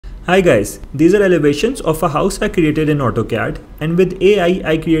Hi guys, these are elevations of a house I created in AutoCAD, and with AI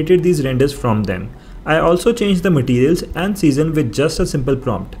I created these renders from them. I also changed the materials and season with just a simple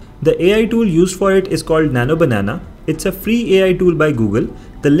prompt. The AI tool used for it is called Nano Banana. It's a free AI tool by Google.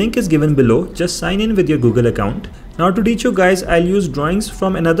 The link is given below. Just sign in with your Google account. Now to teach you guys, I'll use drawings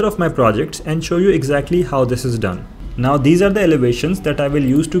from another of my projects and show you exactly how this is done. Now these are the elevations that I will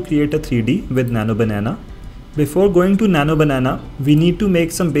use to create a 3D with Nano Banana. Before going to Nano Banana, we need to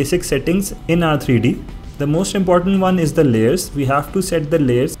make some basic settings in our 3D. The most important one is the layers. We have to set the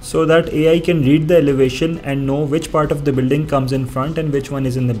layers so that AI can read the elevation and know which part of the building comes in front and which one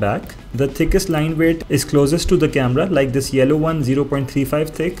is in the back. The thickest line weight is closest to the camera, like this yellow one, 0.35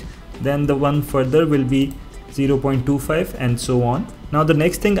 thick. Then the one further will be 0.25 and so on. Now the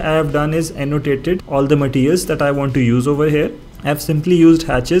next thing I have done is annotated all the materials that I want to use over here. I have simply used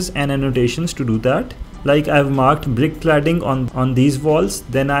hatches and annotations to do that. Like I've marked brick cladding on these walls,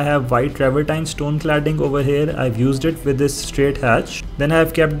 then I have white travertine stone cladding over here. I've used it with this straight hatch. Then I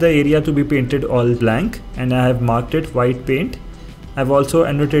have kept the area to be painted all blank and I have marked it white paint. I've also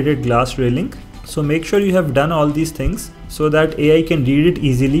annotated glass railing. So make sure you have done all these things so that AI can read it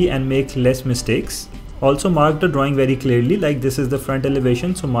easily and make less mistakes. Also mark the drawing very clearly, like this is the front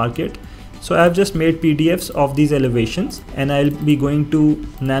elevation, so mark it. So I have just made PDFs of these elevations and I'll be going to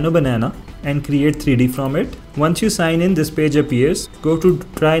Nano Banana and create 3D from it. Once you sign in, this page appears. Go to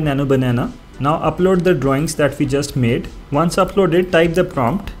try Nano Banana. Now upload the drawings that we just made. Once uploaded, type the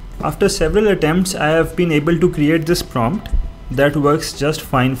prompt. After several attempts, I have been able to create this prompt that works just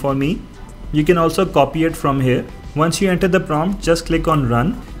fine for me. You can also copy it from here. Once you enter the prompt, just click on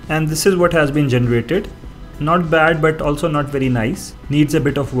run and this is what has been generated. Not bad, but also not very nice. Needs a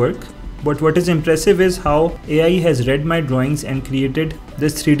bit of work. But what is impressive is how AI has read my drawings and created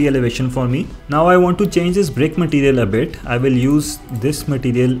this 3D elevation for me. Now I want to change this brick material a bit. I will use this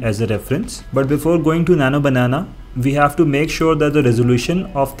material as a reference. But before going to Nano Banana, we have to make sure that the resolution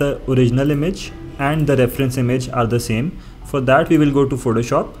of the original image and the reference image are the same. For that we will go to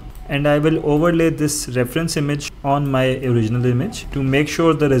Photoshop and I will overlay this reference image on my original image to make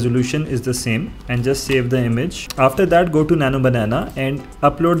sure the resolution is the same, and just save the image. After that, go to Nano Banana and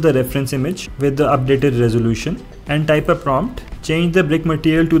upload the reference image with the updated resolution and type a prompt. Change the brick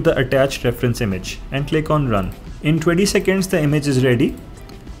material to the attached reference image and click on run. In 20 seconds the image is ready.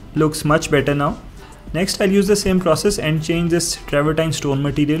 Looks much better now. Next, I'll use the same process and change this travertine stone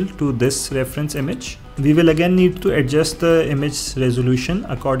material to this reference image. We will again need to adjust the image resolution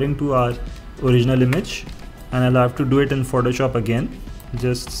according to our original image, and I'll have to do it in Photoshop again.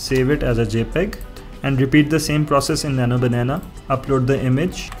 Just save it as a JPEG and repeat the same process in Nano Banana. Upload the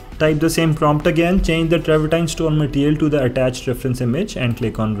image, type the same prompt again, change the travertine stone material to the attached reference image and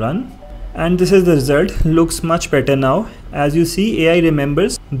click on run. And this is the result. Looks much better now. As you see, AI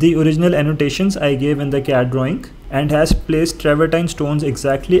remembers the original annotations I gave in the CAD drawing and has placed travertine stones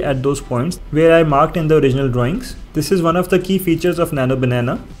exactly at those points where I marked in the original drawings. This is one of the key features of Nano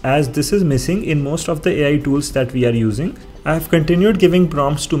Banana, as this is missing in most of the AI tools that we are using. I have continued giving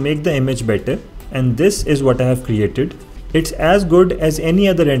prompts to make the image better, and this is what I have created. It's as good as any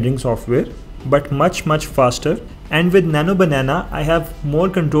other rendering software, but much faster. And with Nano Banana, I have more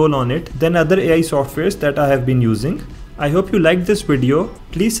control on it than other AI softwares that I have been using. I hope you liked this video.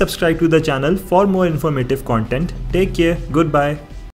 Please subscribe to the channel for more informative content. Take care. Goodbye.